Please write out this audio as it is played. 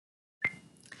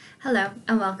Hello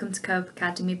and welcome to Co-op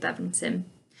Academy Bevington.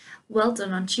 Well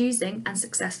done on choosing and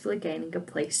successfully gaining a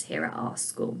place here at our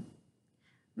school.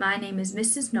 My name is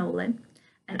Mrs. Nolan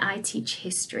and I teach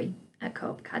history at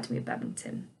Co-op Academy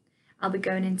Bevington. I'll be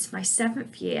going into my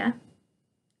 7th year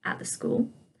at the school,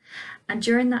 and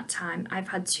during that time I've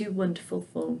had 2 wonderful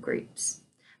form groups,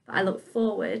 but I look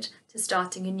forward to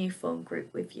starting a new form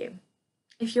group with you.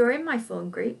 If you're in my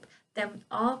form group, then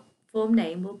our form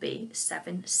name will be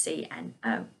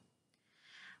 7CNO.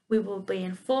 We will be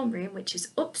in form room, which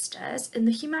is upstairs in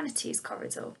the humanities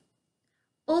corridor.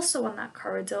 Also on that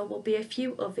corridor will be a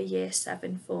few other year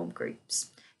 7 form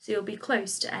groups, so you'll be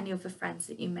close to any other friends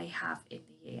that you may have in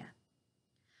the year.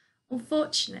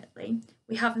 Unfortunately,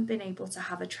 we haven't been able to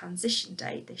have a transition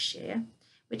day this year,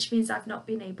 which means I've not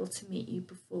been able to meet you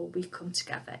before we come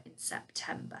together in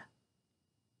September.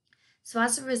 So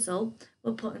as a result,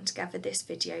 we're putting together this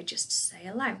video just to say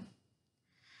hello.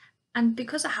 And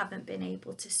because I haven't been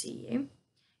able to see you,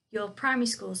 your primary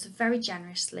schools have very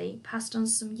generously passed on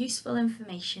some useful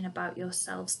information about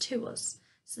yourselves to us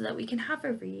so that we can have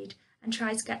a read and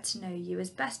try to get to know you as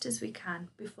best as we can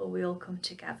before we all come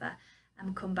together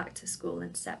and come back to school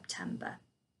in September.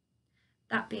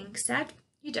 That being said,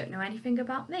 you don't know anything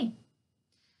about me.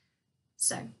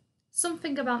 So,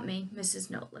 something about me, Mrs.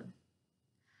 Nolan.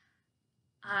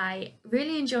 I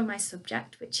really enjoy my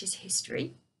subject, which is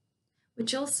history,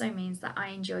 which also means that I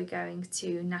enjoy going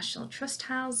to National Trust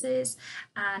houses,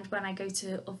 and when I go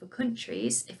to other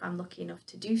countries, if I'm lucky enough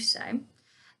to do so,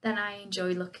 then I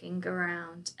enjoy looking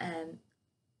around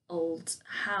old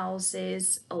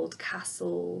houses, old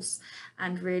castles,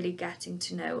 and really getting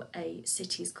to know a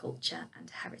city's culture and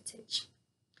heritage.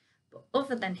 But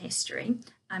other than history,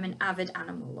 I'm an avid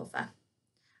animal lover.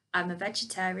 I'm a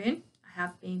vegetarian, I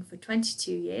have been for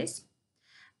 22 years,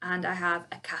 and I have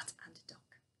a cat and a dog.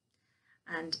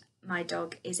 And my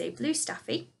dog is a blue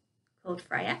staffy called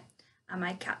Freya, and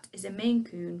my cat is a Maine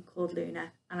Coon called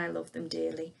Luna, and I love them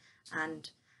dearly,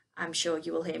 and I'm sure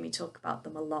you will hear me talk about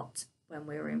them a lot when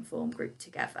we're in form group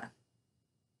together.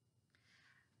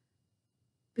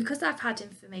 Because I've had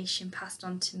information passed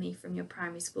on to me from your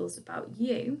primary schools about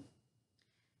you,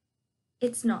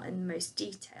 it's not in the most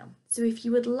detail. So if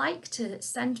you would like to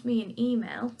send me an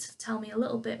email to tell me a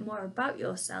little bit more about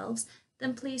yourselves,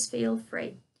 then please feel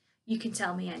free. You can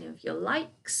tell me any of your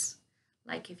likes,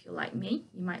 like if you're like me,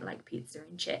 you might like pizza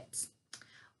and chips,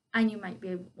 and you might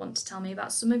want to tell me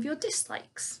about some of your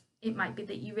dislikes. It might be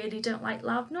that you really don't like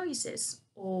loud noises,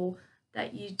 or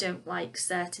that you don't like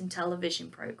certain television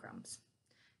programs,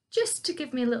 just to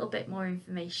give me a little bit more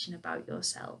information about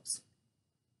yourselves.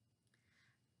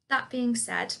 That being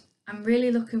said, I'm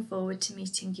really looking forward to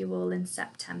meeting you all in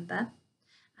September.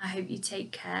 I hope you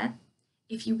take care.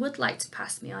 If you would like to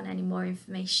pass me on any more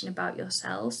information about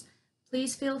yourselves,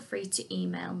 please feel free to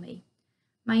email me.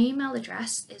 My email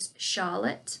address is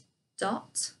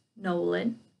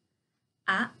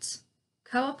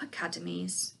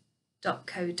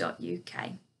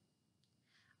charlotte.nolan@coopacademies.co.uk.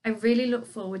 I really look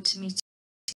forward to meeting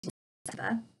you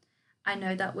together. I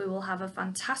know that we will have a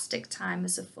fantastic time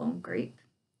as a form group,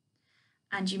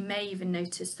 and you may even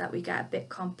notice that we get a bit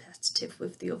competitive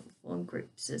with the other form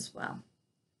groups as well.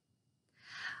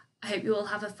 I hope you all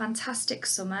have a fantastic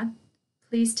summer.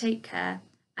 Please take care,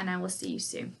 and I will see you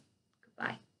soon.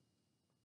 Goodbye.